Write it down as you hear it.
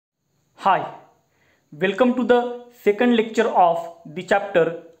Hi, welcome to the second lecture of the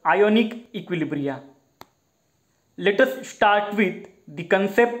chapter Ionic Equilibria. Let us start with the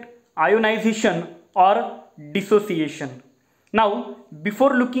concept ionization or dissociation. Now,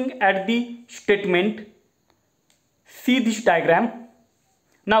 before looking at the statement, see this diagram.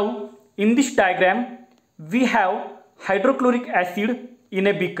 Now, in this diagram, we have hydrochloric acid in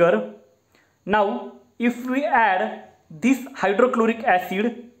a beaker. Now, if we add this hydrochloric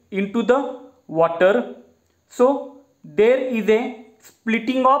acid into the water, so there is a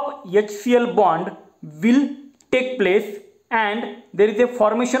splitting of HCl bond will take place and there is a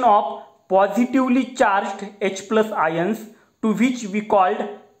formation of positively charged H plus ions to which we called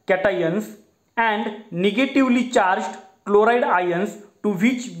cations and negatively charged chloride ions to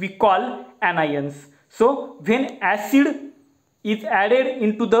which we call anions. So when acid is added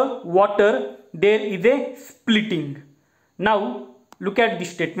into the water, there is a splitting. Now look at this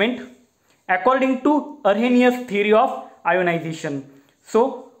statement. According to Arrhenius' theory of ionization.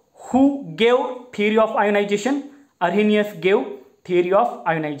 So who gave theory of ionization? Arrhenius gave theory of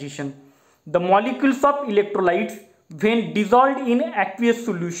ionization. The molecules of electrolytes, when dissolved in aqueous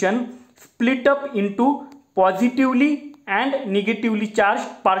solution, split up into positively and negatively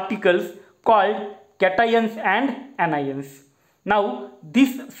charged particles called cations and anions. Now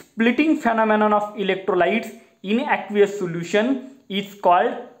this splitting phenomenon of electrolytes in aqueous solution is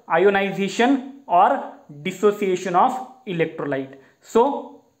called ionization or dissociation of electrolyte.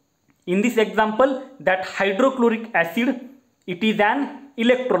 So in this example, that hydrochloric acid, it is an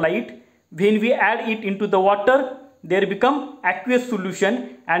electrolyte. When we add it into the water, there become aqueous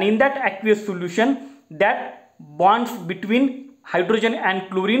solution, and in that aqueous solution, that bonds between hydrogen and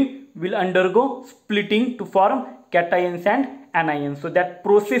chlorine will undergo splitting to form cations and anions. So that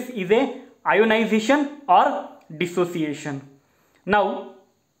process is a ionization or dissociation. Now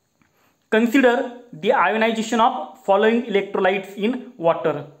consider the ionization of following electrolytes in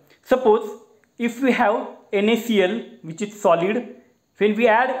water. Suppose if we have NaCl, which is solid, when we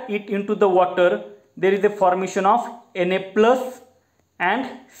add it into the water, there is a formation of Na plus and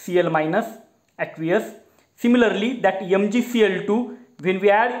Cl minus aqueous. Similarly, that MgCl2, when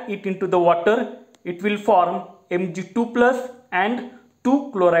we add it into the water, it will form Mg2 plus and 2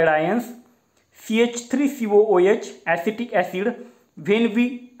 chloride ions. CH3COOH, acetic acid, when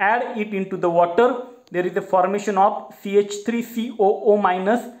we add it into the water, there is a formation of CH3COO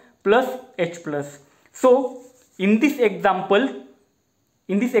minus plus H plus. So in this examples,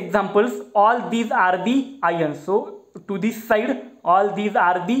 all these are the ions. So to this side, all these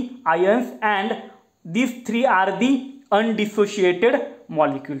are the ions and these three are the undissociated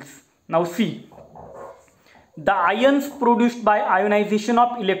molecules. Now see, the ions produced by ionization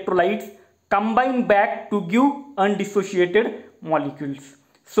of electrolytes combine back to give undissociated molecules.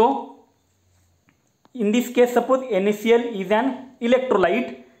 So in this case, suppose NaCl is an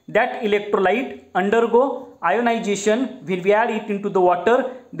electrolyte. That electrolyte undergo ionization. When we add it into the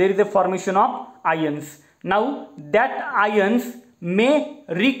water, there is a formation of ions. Now that ions may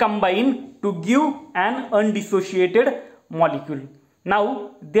recombine to give an undissociated molecule.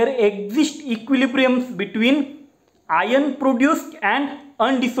 Now there exist equilibriums between ion produced and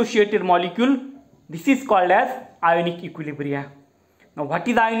undissociated molecule. This is called as ionic equilibria. Now what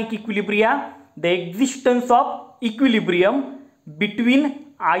is ionic equilibria? The existence of equilibrium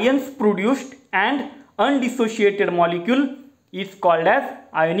between ions produced and undissociated molecule is called as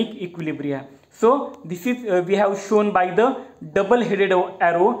ionic equilibria. So this is we have shown by the double-headed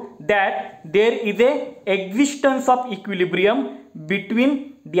arrow that there is a existence of equilibrium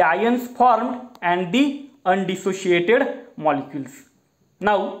between the ions formed and the undissociated molecules.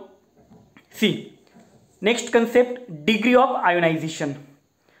 Now see, next concept, degree of ionization.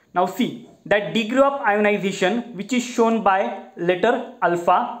 Now see, that degree of ionization, which is shown by letter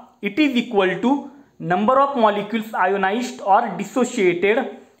alpha, it is equal to number of molecules ionized or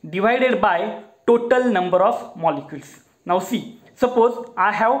dissociated divided by total number of molecules. Now see, suppose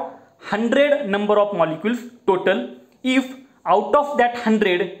I have 100 number of molecules total. If out of that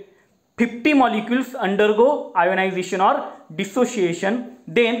 100, 50 molecules undergo ionization or dissociation,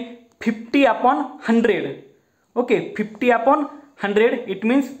 then 50 upon 100. Okay, 50 upon 100, it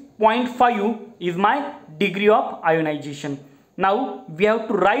means 0.5 is my degree of ionization. Now we have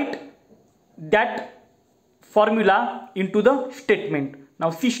to write that formula into the statement.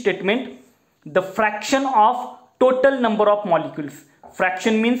 Now see statement, the fraction of total number of molecules.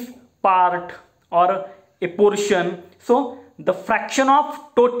 Fraction means part or a portion. So the fraction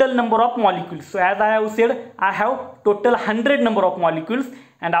of total number of molecules. So as I have said, I have total 100 number of molecules,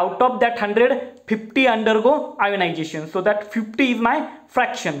 and out of that 100, 50 undergo ionization. So that 50 is my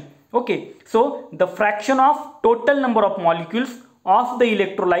fraction. Okay, so the fraction of total number of molecules of the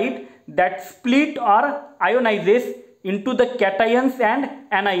electrolyte that split or ionizes into the cations and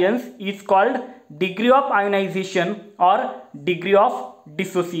anions is called degree of ionization or degree of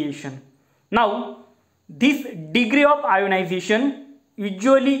dissociation. Now, this degree of ionization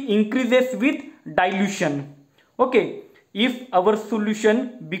usually increases with dilution. Okay, if our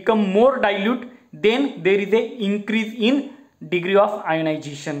solution become more dilute, then there is a increase in degree of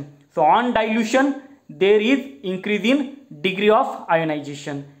ionization. So on dilution, there is increase in degree of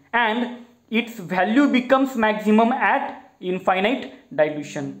ionization, and its value becomes maximum at infinite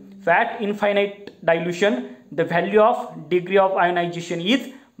dilution. So at infinite dilution, the value of degree of ionization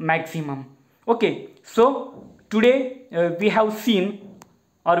is maximum. Okay, so today we have seen,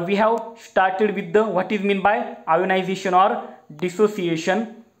 or we have started with the what is meant by ionization or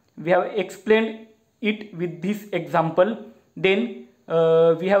dissociation. We have explained it with this example. Then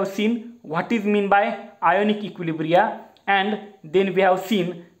we have seen what is meant by ionic equilibria, and then we have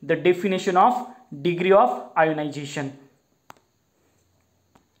seen the definition of degree of ionization.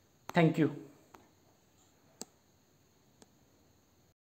 Thank you.